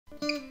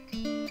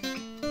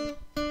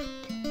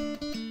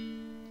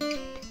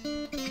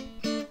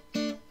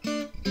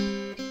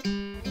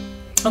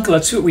Okay,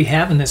 let's see what we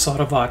have in this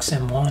Auto-Vox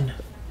M1.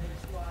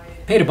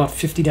 Paid about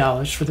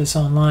 $50 for this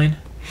online.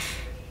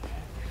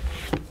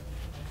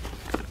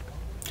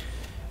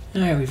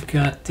 Alright, we've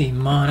got the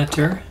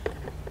monitor.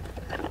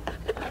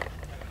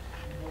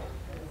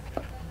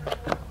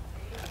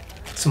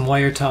 Some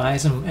wire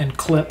ties and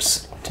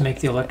clips to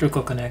make the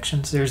electrical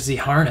connections. There's the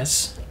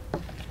harness.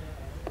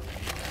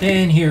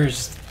 And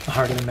here's the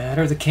heart of the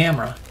matter, the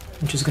camera,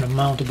 which is going to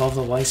mount above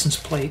the license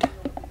plate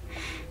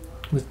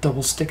with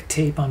double stick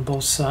tape on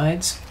both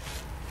sides,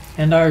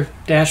 and our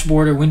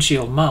dashboard or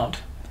windshield mount.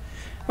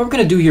 What we're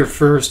going to do here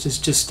first is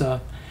just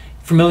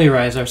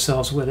familiarize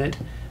ourselves with it,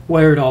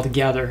 wire it all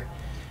together,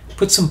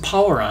 put some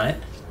power on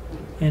it,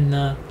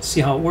 and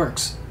see how it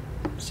works.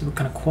 See what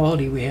kind of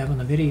quality we have on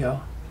the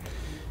video.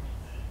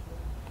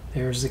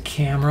 There's the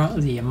camera,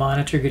 the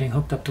monitor getting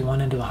hooked up to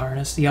one end of the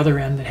harness, the other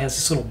end that has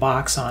this little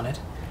box on it,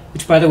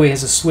 which by the way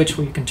has a switch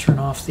where you can turn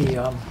off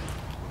the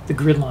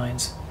grid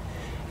lines.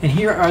 And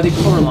here are the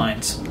power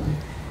lines.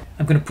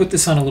 I'm going to put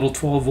this on a little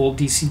 12-volt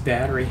DC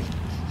battery.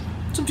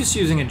 So I'm just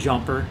using a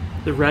jumper.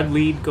 The red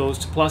lead goes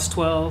to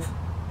 +12,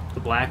 the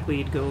black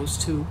lead goes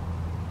to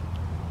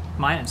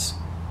minus.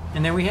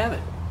 And there we have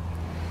it.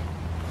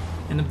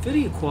 And the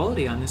video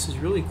quality on this is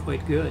really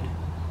quite good.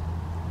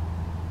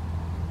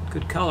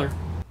 Good color.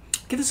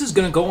 Okay, this is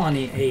going to go on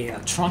a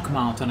trunk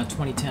mount on a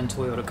 2010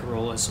 Toyota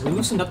Corolla. So we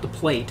loosened up the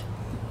plate,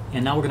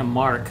 and now we're going to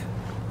mark,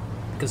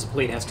 because the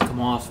plate has to come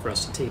off for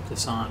us to tape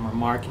this on. We're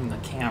marking the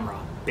camera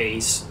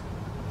base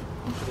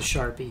with a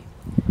Sharpie.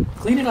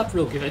 Clean it up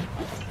real good.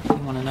 You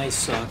want a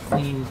nice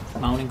clean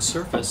mounting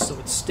surface so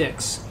it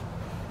sticks.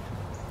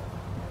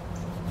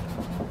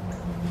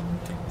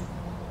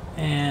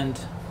 And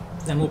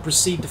then we'll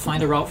proceed to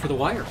find a route for the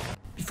wire.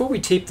 Before we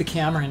tape the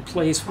camera in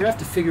place, we have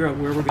to figure out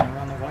where we're going to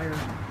run the wire.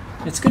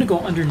 It's going to go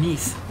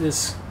underneath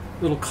this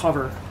little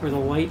cover where the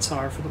lights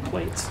are for the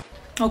plates.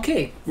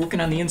 Okay, working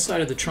on the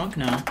inside of the trunk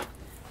now.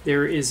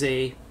 There is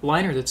a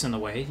liner that's in the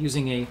way,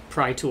 using a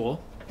pry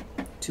tool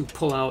to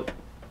pull out.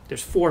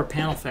 There's 4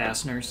 panel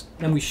fasteners.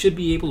 Then we should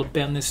be able to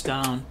bend this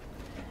down.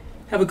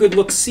 Have a good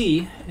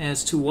look-see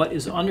as to what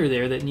is under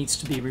there that needs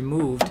to be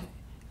removed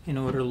in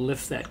order to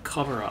lift that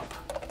cover up.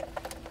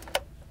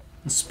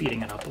 I'm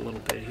speeding it up a little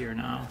bit here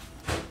now.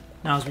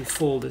 Now as we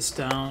fold this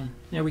down,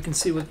 there we can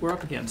see what we're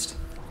up against.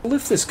 To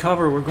lift this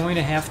cover, we're going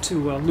to have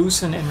to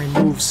loosen and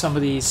remove some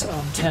of these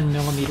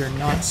 10mm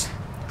nuts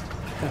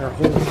that are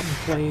holding it in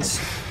place.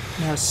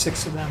 And there are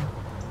 6 of them.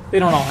 They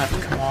don't all have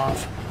to come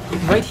off.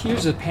 Right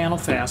here's a panel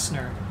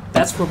fastener.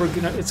 That's where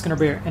it's going to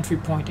be our entry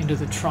point into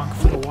the trunk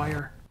for the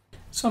wire.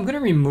 So I'm going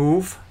to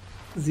remove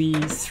the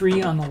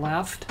 3 on the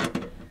left,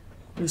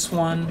 this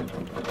one,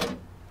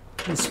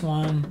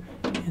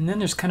 and then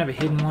there's kind of a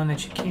hidden one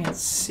that you can't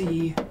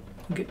see.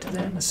 We'll get to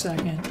that in a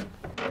second.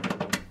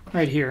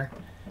 Right here.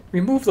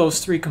 Remove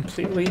those 3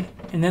 completely,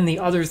 and then the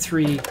other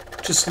 3,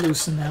 just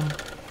loosen them.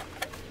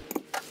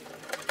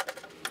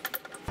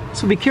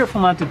 So be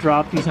careful not to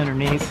drop these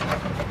underneath.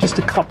 Just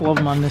a couple of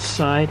them on this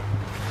side.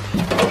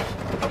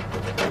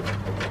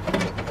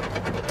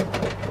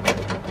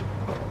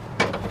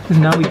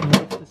 And now we can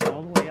lift this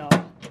all the way up.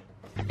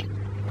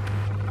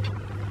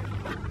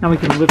 Now we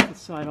can lift this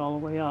side all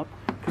the way up,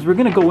 because we're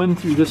going to go in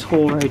through this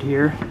hole right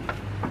here.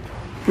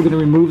 We're going to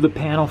remove the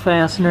panel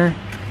fastener,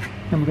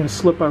 and we're going to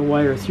slip our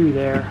wire through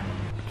there.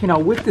 Okay, now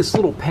with this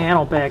little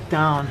panel back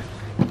down,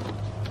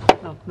 I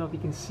don't know if you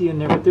can see in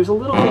there, but there's a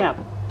little gap,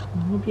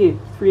 maybe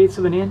 3/8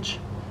 of an inch.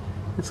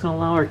 It's going to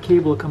allow our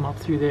cable to come up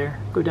through there,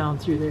 go down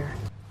through there.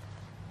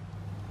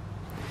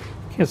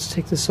 Okay, let's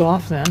take this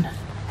off then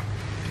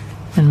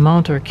and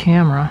mount our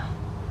camera.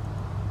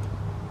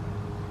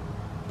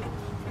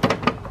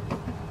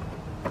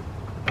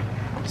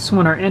 So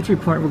on our entry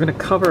point, we're going to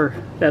cover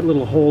that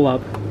little hole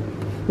up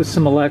with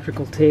some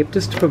electrical tape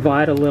just to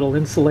provide a little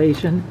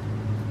insulation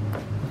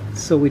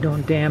so we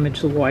don't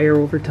damage the wire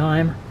over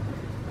time.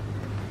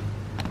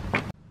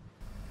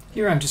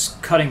 Here I'm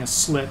just cutting a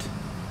slit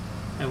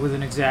with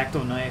an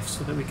X-Acto knife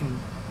so that we can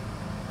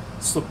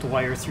slip the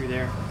wire through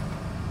there.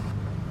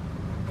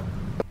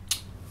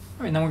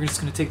 Alright, now we're just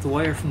going to take the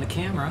wire from the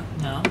camera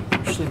now,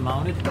 actually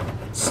mounted,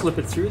 slip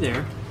it through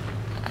there.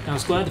 And I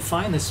was glad to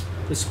find this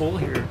hole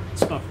here,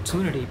 this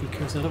opportunity,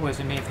 because otherwise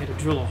I may have had to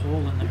drill a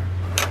hole in there.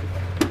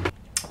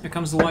 There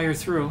comes the wire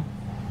through.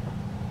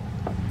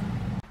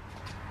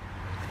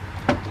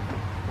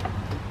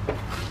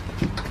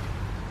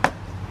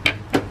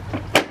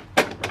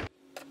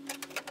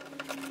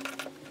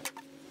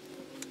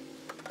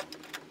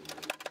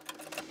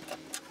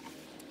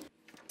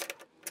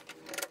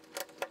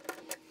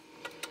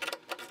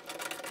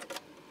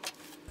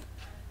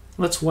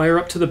 Let's wire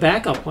up to the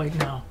backup light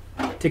now.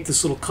 Take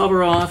this little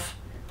cover off,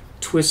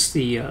 twist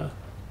the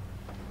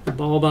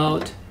bulb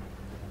out.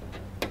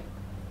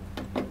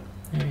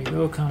 There you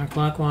go,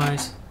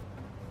 counterclockwise.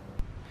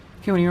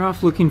 Okay, when you're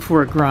off looking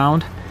for a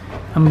ground,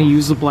 I'm going to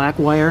use the black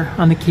wire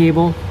on the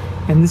cable,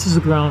 and this is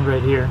the ground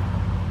right here.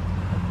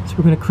 So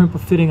we're going to crimp a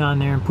fitting on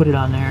there and put it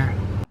on there.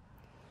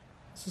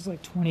 This is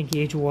like 20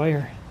 gauge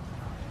wire.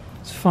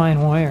 It's fine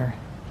wire.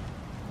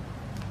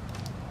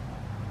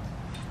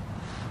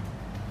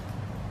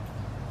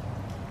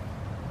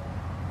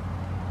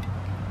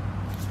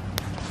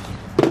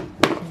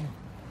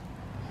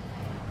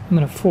 I'm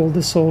going to fold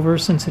this over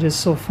since it is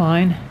so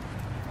fine.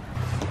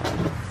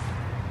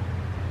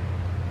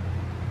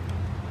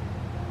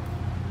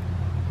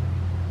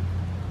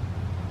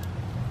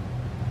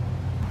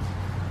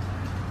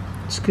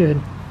 It's good.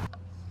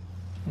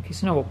 Okay,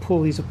 so now we'll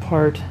pull these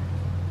apart.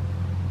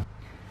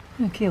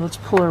 Okay, let's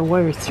pull our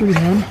wire through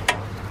then,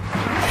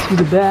 through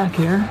the back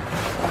here.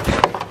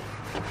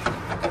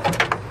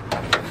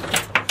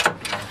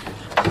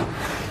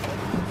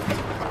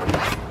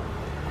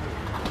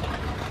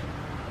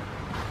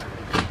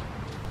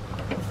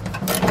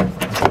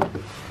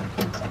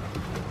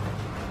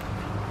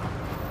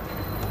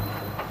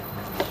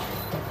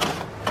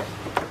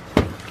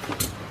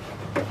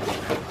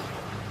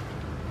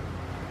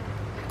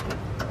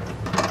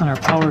 On our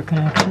power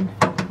connection.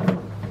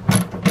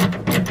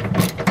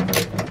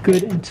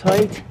 Good and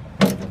tight.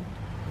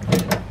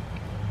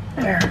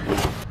 There.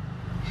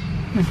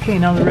 Okay,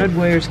 now the red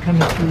wire's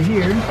coming through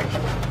here.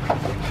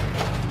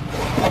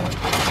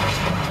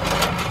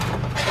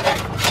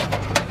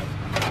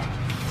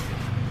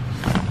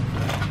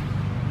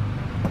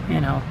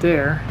 And out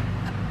there.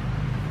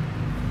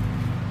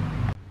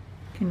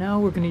 Okay, now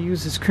we're going to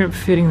use this crimp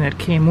fitting that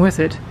came with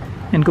it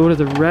and go to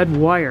the red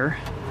wire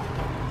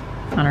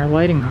on our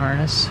lighting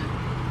harness.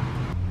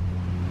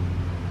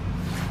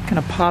 Kind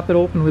of pop it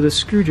open with a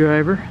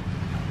screwdriver,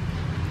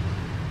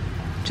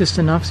 just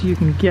enough so you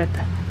can get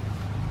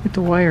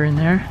the wire in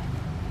there.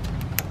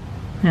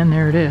 And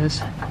there it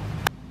is.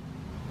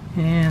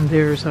 And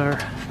there's our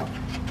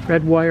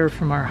red wire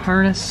from our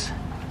harness.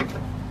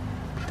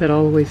 Put that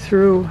all the way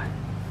through.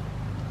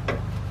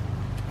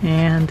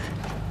 And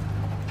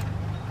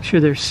make sure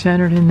they're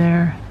centered in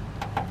there.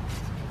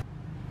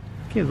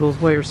 Okay, those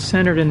wires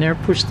centered in there.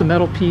 Push the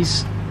metal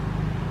piece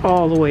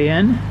all the way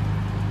in.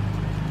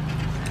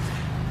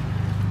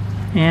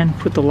 And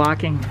put the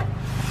locking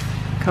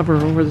cover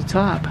over the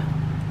top.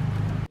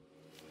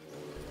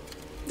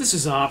 This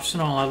is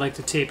optional. I like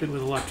to tape it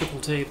with electrical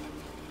tape.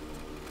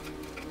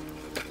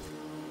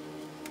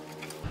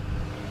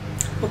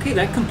 Okay,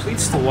 that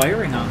completes the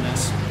wiring on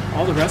this.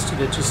 All the rest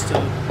of it just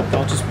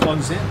all just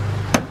plugs in.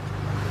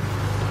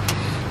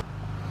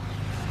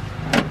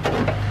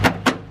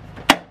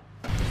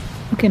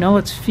 Okay, now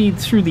let's feed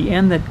through the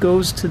end that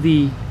goes to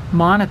the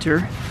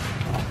monitor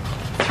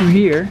through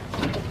here.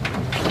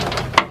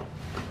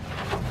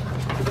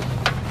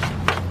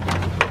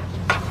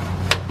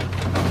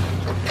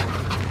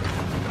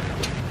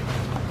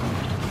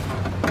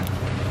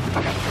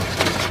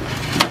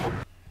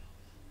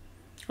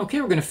 Okay,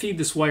 we're going to feed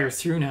this wire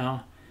through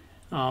now.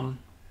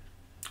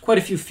 Quite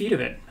a few feet of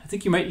it. I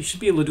think you should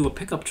be able to do a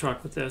pickup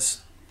truck with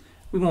this.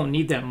 We won't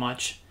need that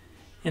much.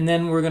 And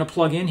then we're going to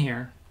plug in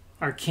here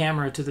our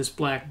camera to this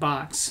black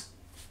box.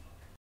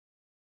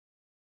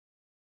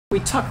 We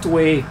tucked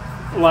away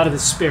a lot of the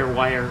spare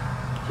wire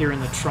here in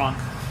the trunk.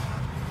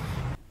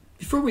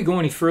 Before we go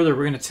any further,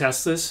 we're going to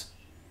test this.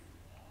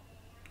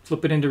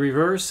 Flip it into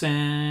reverse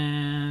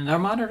and our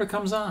monitor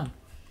comes on.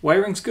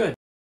 Wiring's good.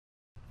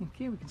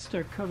 Okay, we can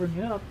start covering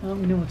it up. Now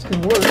we know it's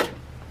going to work.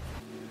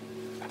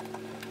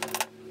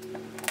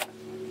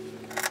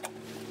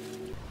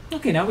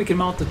 Okay, now we can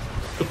mount the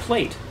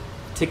plate.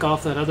 Take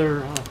off that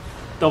other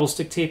double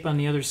stick tape on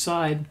the other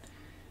side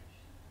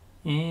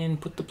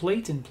and put the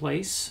plate in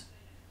place.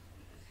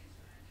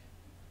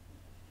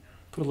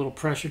 Put a little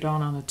pressure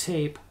down on the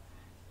tape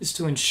just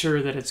to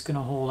ensure that it's going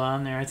to hold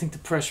on there. I think the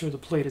pressure of the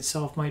plate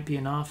itself might be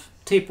enough.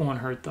 Tape won't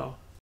hurt though.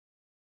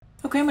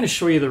 Okay, I'm going to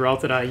show you the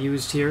route that I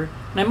used here.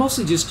 And I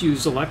mostly just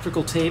used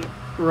electrical tape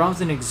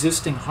around an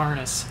existing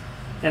harness.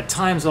 At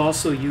times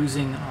also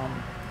using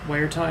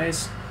wire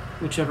ties,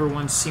 whichever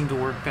ones seem to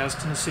work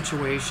best in a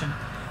situation.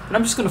 But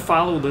I'm just going to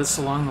follow this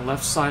along the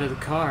left side of the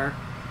car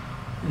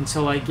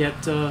until I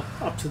get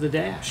up to the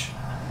dash.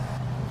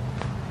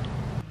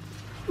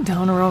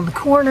 Down around the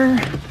corner,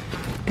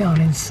 down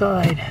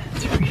inside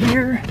through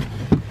here.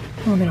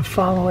 We're going to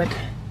follow it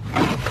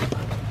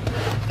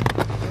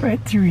right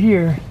through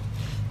here.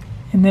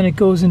 And then it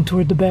goes in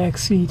toward the back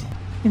seat.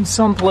 In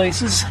some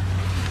places,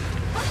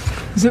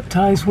 zip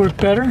ties work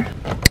better.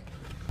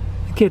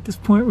 Okay, at this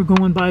point we're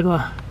going by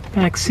the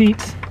back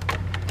seat.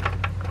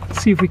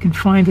 Let's see if we can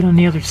find it on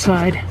the other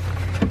side.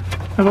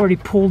 I've already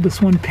pulled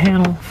this one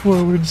panel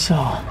forward, so...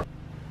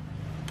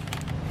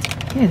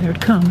 Okay, there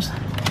it comes.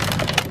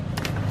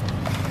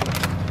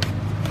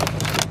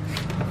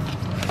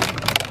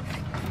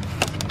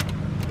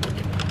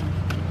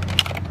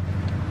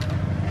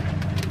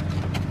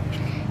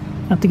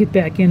 Have to get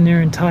back in there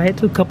and tie it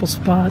to a couple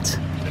spots.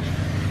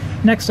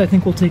 Next, I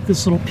think we'll take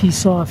this little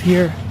piece off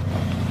here.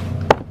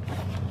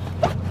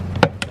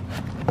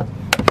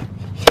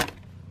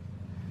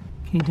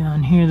 Okay,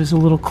 down here there's a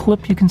little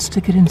clip you can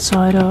stick it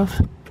inside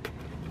of.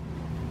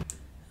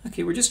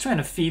 Okay, we're just trying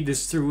to feed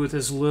this through with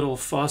as little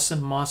fuss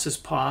and muss as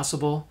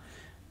possible.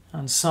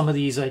 On some of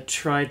these I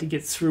tried to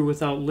get through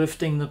without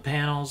lifting the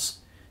panels,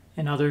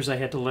 and others I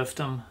had to lift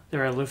them.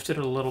 There I lifted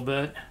it a little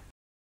bit.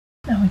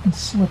 Now we can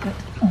slip it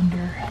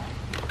under,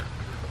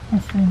 I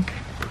think.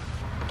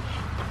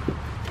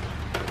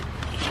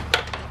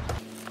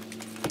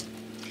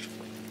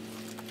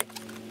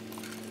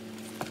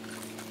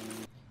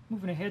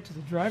 Moving ahead to the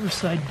driver's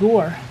side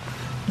door.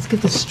 Let's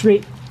get this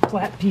straight,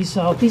 flat piece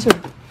out. These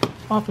are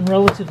often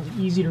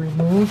relatively easy to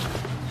remove.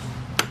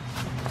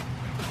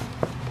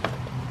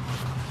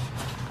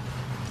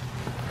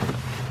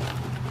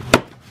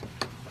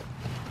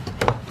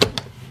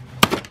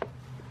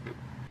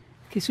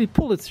 Okay, so we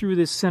pulled it through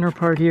this center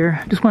part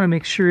here. Just want to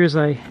make sure as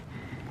I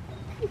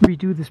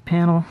redo this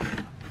panel,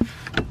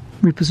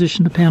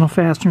 reposition the panel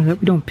fastener, that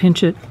we don't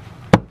pinch it.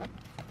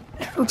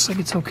 It looks like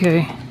it's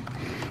okay,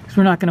 because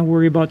we're not going to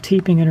worry about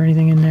taping it or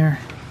anything in there.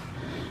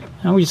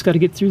 Now we just got to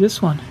get through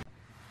this one.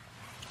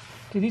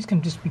 Okay, these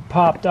can just be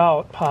popped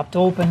out, popped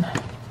open,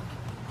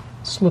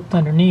 slipped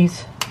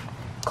underneath,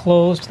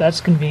 closed. That's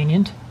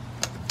convenient.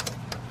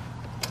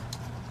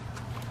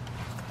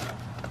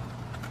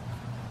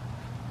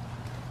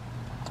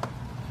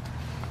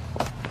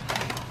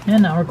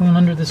 And now we're going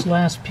under this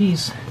last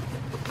piece,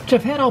 which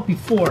I've had out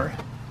before.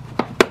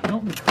 I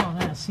don't recall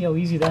that. See how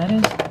easy that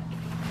is?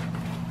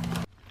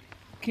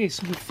 Okay,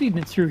 so we're feeding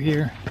it through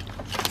here.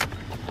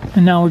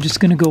 And now we're just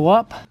going to go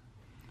up.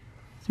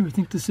 So we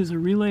think this is a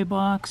relay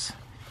box.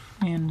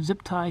 And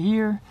zip tie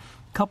here.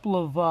 A couple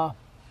of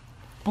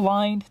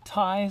blind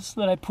ties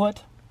that I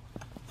put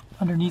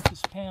underneath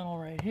this panel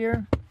right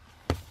here.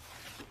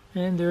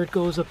 And there it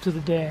goes up to the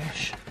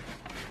dash.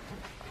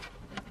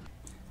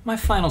 My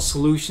final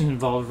solution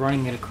involved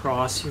running it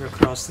across here,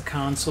 across the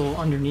console,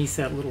 underneath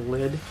that little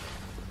lid.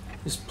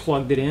 Just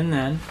plugged it in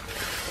then,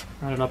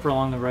 run it up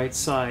along the right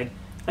side.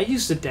 I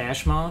used a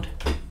dash mount.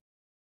 Okay,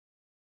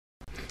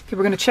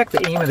 we're going to check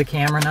the aim of the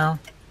camera now.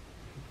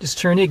 Just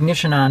turn the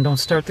ignition on, don't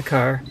start the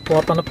car, pull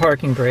up on the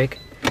parking brake,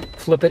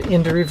 flip it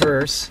into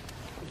reverse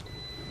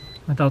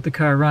without the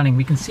car running.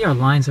 We can see our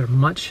lines are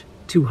much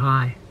too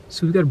high,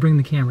 so we've got to bring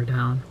the camera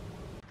down.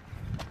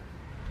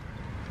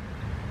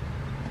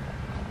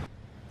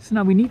 So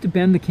now we need to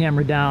bend the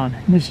camera down,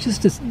 and there's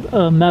just this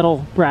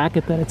metal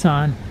bracket that it's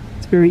on.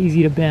 It's very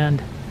easy to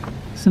bend.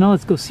 So now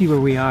let's go see where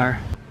we are.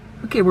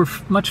 Okay, we're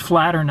much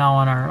flatter now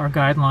on our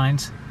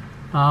guidelines.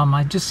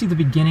 I just see the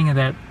beginning of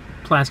that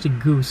plastic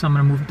goo, so I'm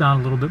going to move it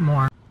down a little bit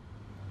more.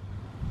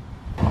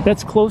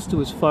 That's close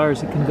to as far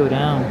as it can go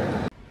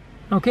down.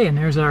 Okay, and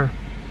there's our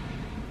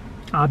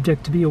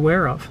object to be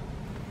aware of.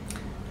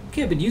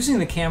 Okay, I've been using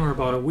the camera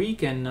about a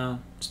week, and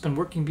it's been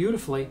working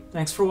beautifully.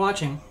 Thanks for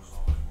watching.